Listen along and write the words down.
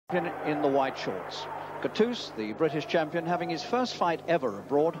in the white shorts. Cattouse, the British champion, having his first fight ever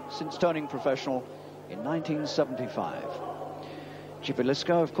abroad since turning professional in 1975.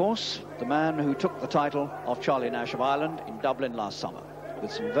 Gibilisco, of course, the man who took the title off Charlie Nash of Ireland in Dublin last summer,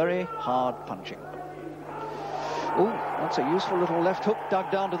 with some very hard punching. Ooh, that's a useful little left hook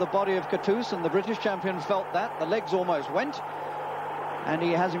dug down to the body of Cattouse, and the British champion felt that. The legs almost went, and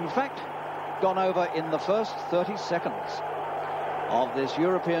he has in fact gone over in the first 30 seconds of this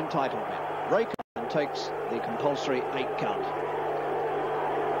European title bid. Ray takes the compulsory 8 count.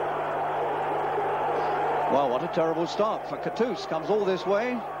 Well, what a terrible start for Cattouse. Comes all this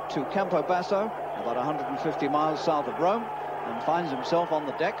way to Campobasso, about 150 miles south of Rome, and finds himself on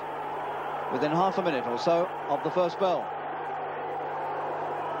the deck within half a minute or so of the first bell.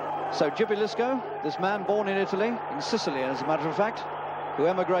 So Gibilisco, this man born in Italy, in Sicily as a matter of fact, who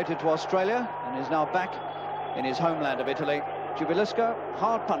emigrated to Australia and is now back in his homeland of Italy. Gibilisco,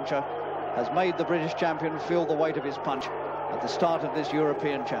 hard puncher, has made the British champion feel the weight of his punch at the start of this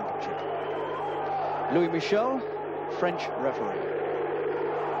European Championship. Louis Michel, French referee,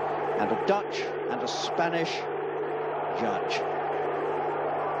 and a Dutch and a Spanish judge.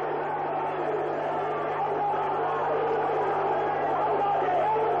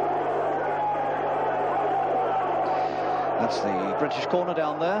 That's the British corner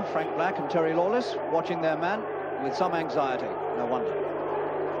down there, Frank Black and Terry Lawless, watching their man with some anxiety, no wonder.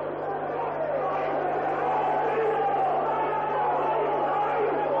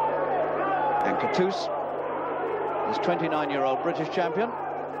 And Cattouse, this 29-year-old British champion,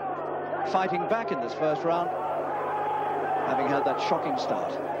 fighting back in this first round, having had that shocking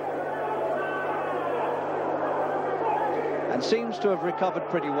start. And seems to have recovered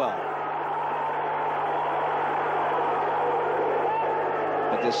pretty well.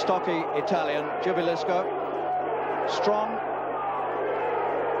 But this stocky Italian, Gibilisco, strong,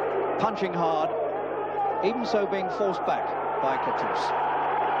 punching hard, even so being forced back by Cattouse.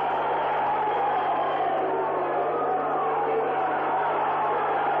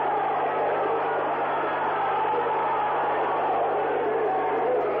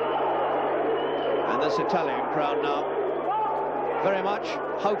 And this Italian crowd now very much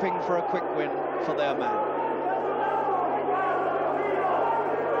hoping for a quick win for their man.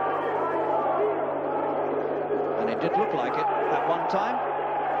 And it did look like it at one time,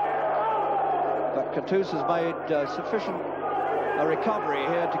 but Cattouse has made sufficient a recovery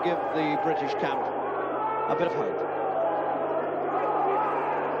here to give the British camp a bit of hope.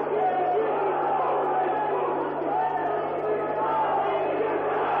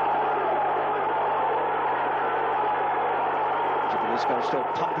 Gibilisco still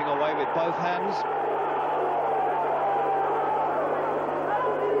pumping away with both hands.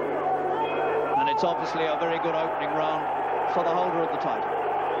 And it's obviously a very good opening round for the holder of the title.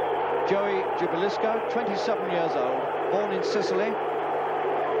 Joey Gibilisco, 27 years old, born in Sicily,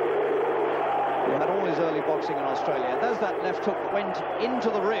 who had all his early boxing in Australia. There's that left hook that went into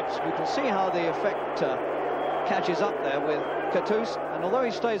the ribs. You can see how the effect catches up there with Cattouse. And although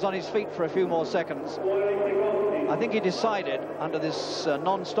he stays on his feet for a few more seconds, I think he decided, under this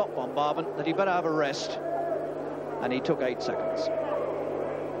non-stop bombardment, that he better have a rest. And he took 8 seconds.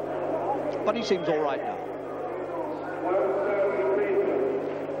 But he seems all right now.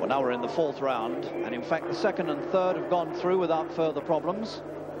 Well, now we're in the 4th round, and in fact the 2nd and 3rd have gone through without further problems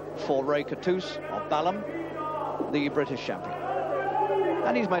for Ray Cattouse of Balham, the British champion.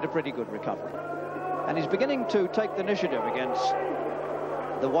 And he's made a pretty good recovery. And he's beginning to take the initiative against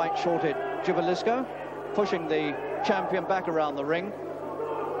the white-shorted Gibilisco, pushing the champion back around the ring,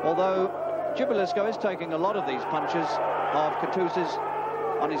 although Gibilisco is taking a lot of these punches of Cattouse's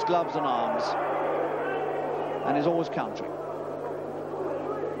on his gloves and arms, and is always countering.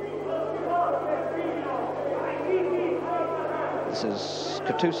 This is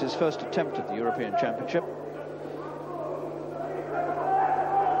Cattouse's first attempt at the European Championship.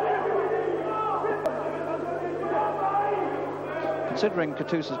 Considering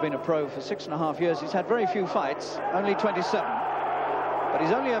Cattouse has been a pro for 6.5 years, he's had very few fights, only 27. But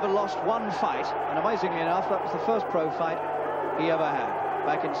he's only ever lost 1 fight, and amazingly enough, that was the first pro fight he ever had,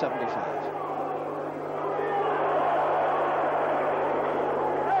 back in '75.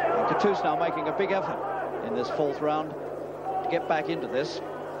 And Cattouse now making a big effort in this 4th round to get back into this.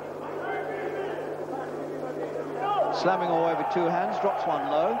 Slamming away with 2 hands, drops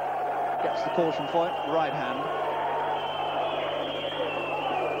 1 low, gets the caution point, right hand.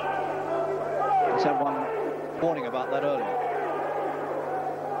 Let's have one warning about that earlier.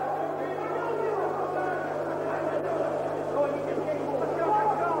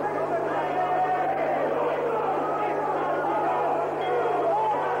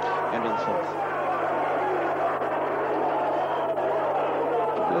 into the fourth.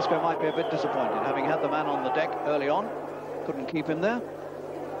 Gibilisco might be a bit disappointed, having had the man on the deck early on. Couldn't keep him there.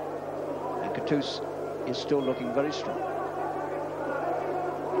 And Cattouse is still looking very strong.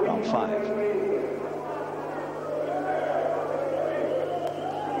 Round 5.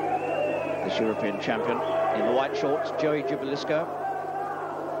 This European champion in the white shorts, Joey Gibilisco.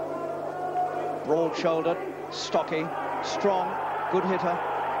 Broad-shouldered, stocky, strong, good hitter.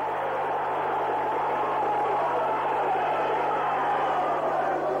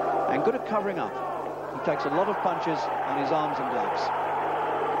 And good at covering up. He takes a lot of punches on his arms and gloves.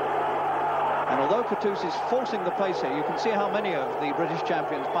 And although Cattouse is forcing the pace here, you can see how many of the British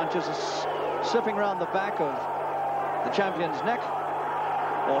champion's punches are slipping around the back of the champion's neck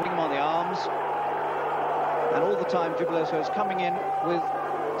or hitting him on the arms. And all the time, Gibilisco is coming in with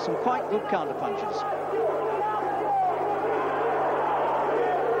some quite good counter punches.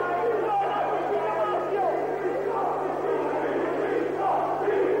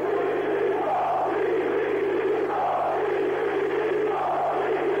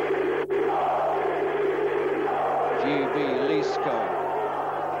 Gibilisco.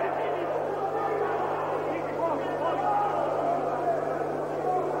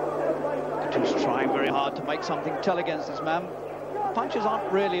 Cattouse trying very hard to make something tell against this man. The punches aren't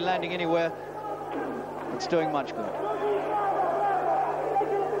really landing anywhere. It's doing much good.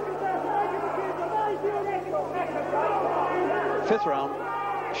 Fifth round,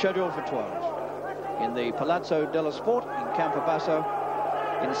 scheduled for 12 in the Palazzo dello Sport in Campobasso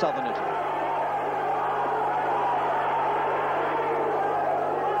in southern Italy.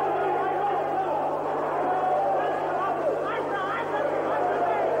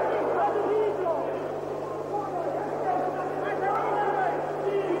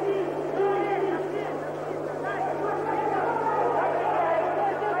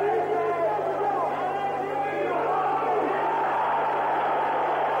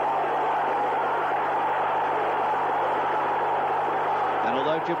 And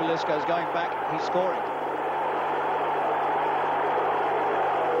although Gibilisco is going back, he's scoring.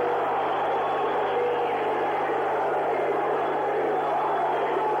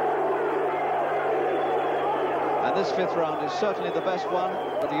 And this fifth round is certainly the best one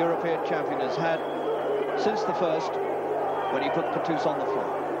that the European champion has had since the first, when he put Cattouse on the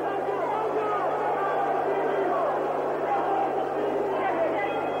floor.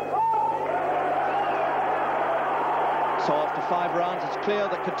 So after 5 rounds, it's clear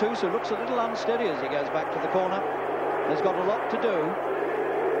that Cattouse, who looks a little unsteady as he goes back to the corner, has got a lot to do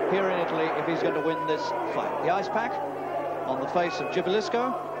here in Italy if he's going to win this fight. The ice pack on the face of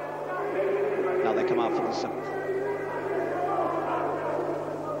Gibilisco. Now they come out for the 7th.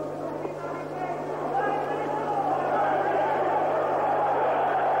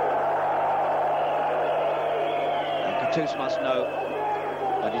 And Cattouse must know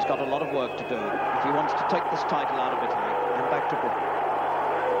that he's got a lot of work to do if he wants to take this title out of Italy and back to Britain.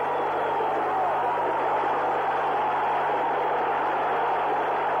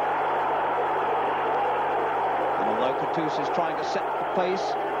 And although Cattouse is trying to set the pace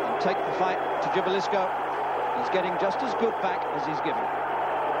and take the fight to Gibilisco, he's getting just as good back as he's given.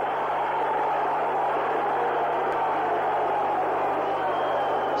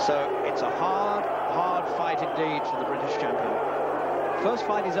 So it's a hard, hard fight indeed for the British champion. First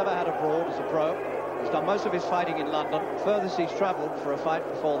fight he's ever had abroad as a pro. He's done most of his fighting in London. Furthest he's travelled for a fight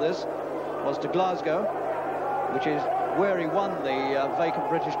before this was to Glasgow, which is where he won the vacant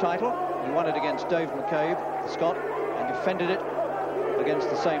British title. He won it against Dave McCabe, the Scot, and defended it against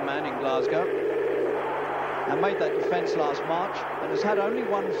the same man in Glasgow. And made that defence last March, and has had only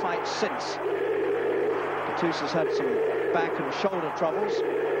one fight since. Cattouse has had some back and shoulder troubles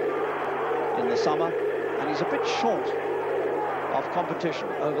in the summer, and he's a bit short of competition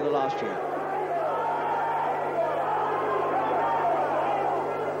over the last year.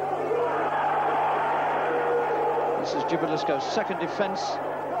 This is Gibilisco's second defence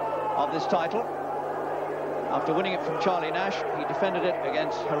of this title. After winning it from Charlie Nash, he defended it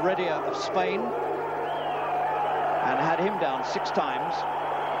against Heredia of Spain and had him down 6 times.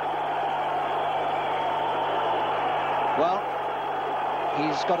 Well,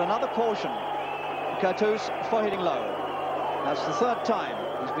 he's got another caution, Cattouse, for hitting low. That's the 3rd time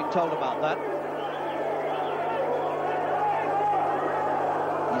he's been told about that.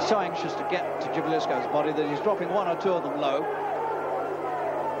 He's so anxious to get to Gibilisco's body that he's dropping 1 or 2 of them low.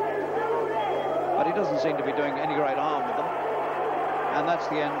 But he doesn't seem to be doing any great harm with them. And that's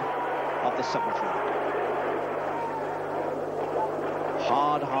the end of the 7th round.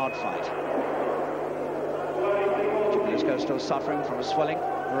 Hard, hard fight. Gibilisco still suffering from a swelling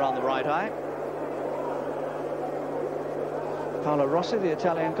around the right eye. Paolo Rossi, the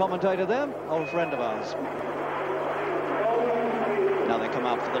Italian commentator there, old friend of ours. Now they come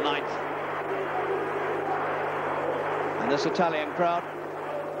out for the 9th. And this Italian crowd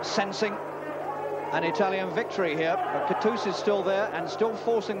sensing an Italian victory here, but Cattouse is still there and still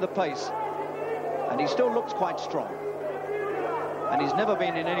forcing the pace. And he still looks quite strong. And he's never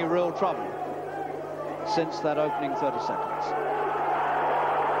been in any real trouble since that opening 30 seconds.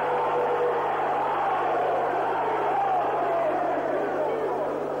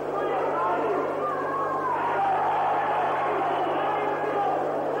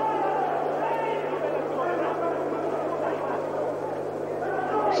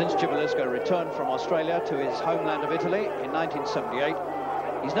 Since Gibilisco returned from Australia to his homeland of Italy in 1978,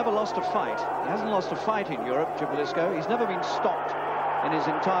 he's never lost a fight. He hasn't lost a fight in Europe, Gibilisco. He's never been stopped in his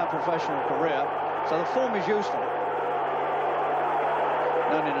entire professional career, so the form is useful.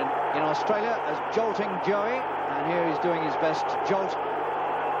 Known in Australia as Jolting Joey, and here he's doing his best to jolt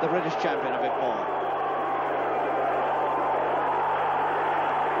the British champion a bit more.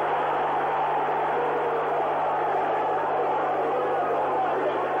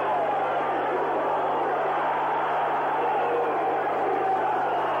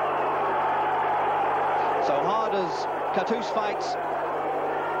 So hard as Cattouse fights,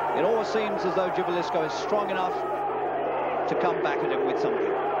 it always seems as though Gibilisco is strong enough to come back at him with something.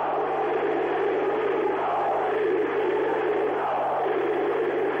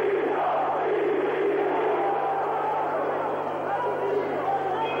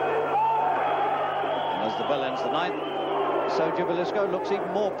 And as the bell ends the 9th, so Gibilisco looks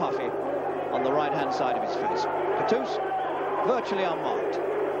even more puffy on the right-hand side of his face. Cattouse virtually unmarked.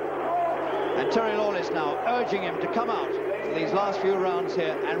 And Terry Lawless now urging him to come out for these last few rounds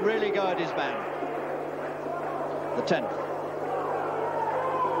here and really go at his man. The 10th.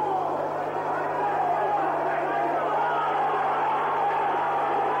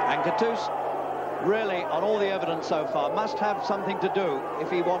 And Cattouse, really, on all the evidence so far, must have something to do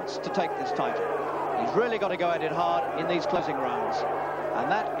if he wants to take this title. He's really got to go at it hard in these closing rounds. And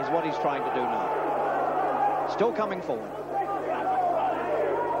that is what he's trying to do now. Still coming forward.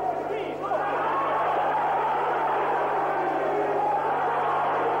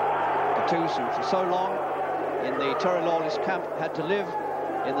 Cattouse, who for so long in the Terry Lawless camp had to live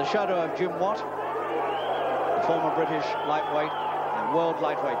in the shadow of Jim Watt, the former British lightweight and world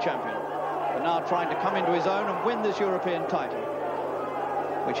lightweight champion, but now trying to come into his own and win this European title,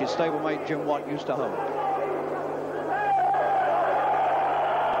 which his stablemate Jim Watt used to hold.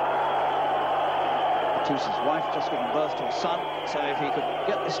 Cattouse's wife just given birth to a son, so if he could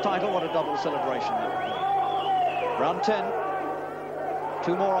get this title, what a double celebration that would be. Round 10.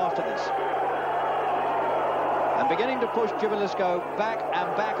 2 more after this. And beginning to push Gibilisco back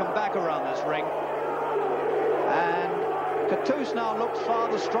and back and back around this ring. And Cattouse now looks far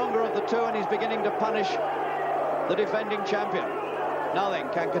the stronger of the two, and he's beginning to punish the defending champion. Now then,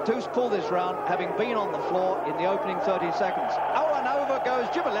 can Cattouse pull this round, having been on the floor in the opening 30 seconds? Oh, and over goes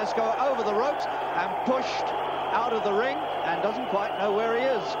Gibilisco over the ropes and pushed out of the ring and doesn't quite know where he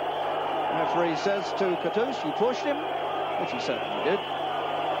is. The referee says to Cattouse, "You pushed him," which he certainly did.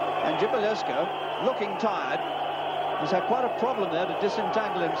 And Gibilisco, looking tired, has had quite a problem there to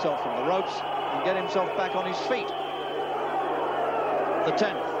disentangle himself from the ropes and get himself back on his feet. The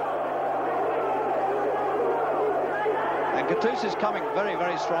 10th. And Cattouse is coming very,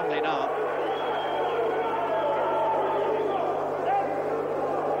 very strongly now.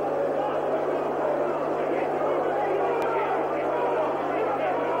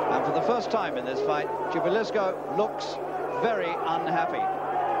 And for the first time in this fight, Gibilisco looks very unhappy.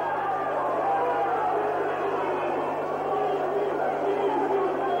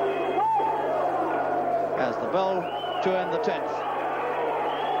 As the bell to end the 10th.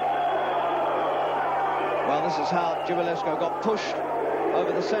 Well, this is how Gibilisco got pushed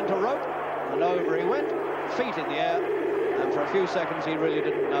over the centre rope, and over he went, feet in the air, and for a few seconds he really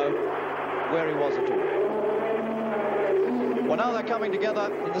didn't know where he was at all. Well, now they're coming together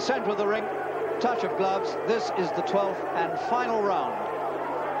in the centre of the ring, touch of gloves. This is the 12th and final round.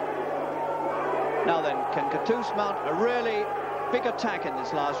 Now then, can Cattouse mount a really big attack in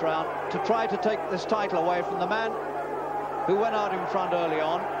this last round to try to take this title away from the man who went out in front early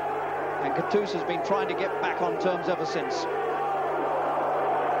on, and Cattouse has been trying to get back on terms ever since.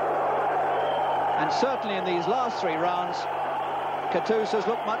 And certainly in these last 3 rounds, Cattouse has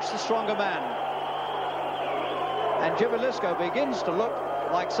looked much the stronger man. And Gibilisco begins to look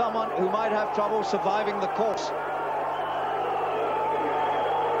like someone who might have trouble surviving the course.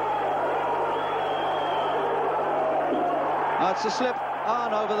 That's the slip.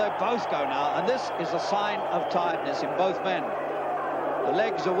 And over they both go now. And this is a sign of tiredness in both men. The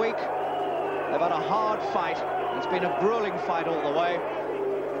legs are weak. They've had a hard fight. It's been a grueling fight all the way.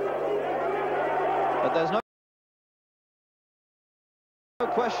 But there's no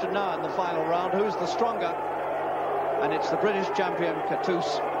question now in the final round who's the stronger. And it's the British champion,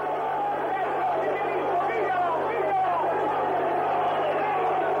 Cattouse.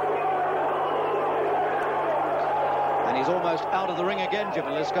 And he's almost out of the ring again,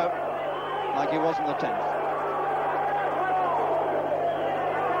 Gibilisco, like he was in the 10th.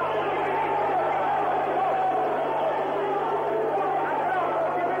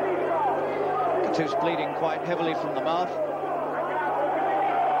 Cattouse bleeding quite heavily from the mouth.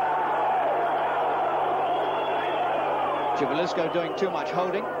 Gibilisco doing too much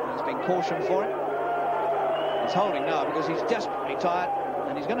holding. He's been cautioned for it. He's holding now because he's desperately tired,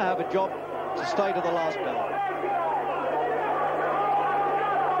 and he's going to have a job to stay to the last bell.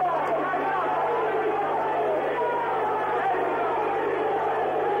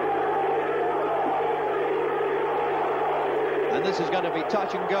 And this is going to be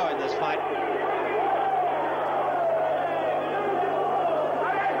touch and go in this fight.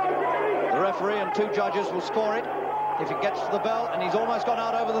 The referee and 2 judges will score it if it gets to the bell, and he's almost gone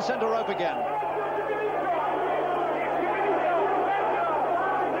out over the centre rope again.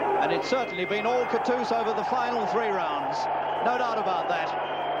 And it's certainly been all Cattouse over the final 3 rounds. No doubt about that.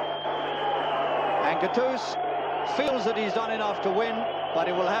 And Cattouse feels that he's done enough to win, but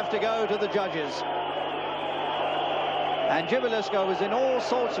it will have to go to the judges. And Gibilisco was in all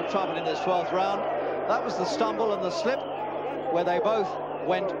sorts of trouble in this 12th round. That was the stumble and the slip where they both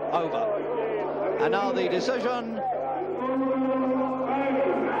went over. And now the decision.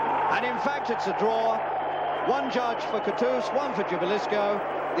 And in fact, it's a draw. 1 judge for Cattouse, 1 for Gibilisco.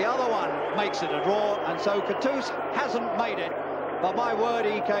 The other one makes it a draw, and so Cattouse hasn't made it. But my word,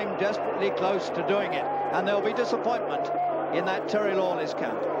 he came desperately close to doing it. And there'll be disappointment in that Terry Lawless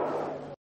camp.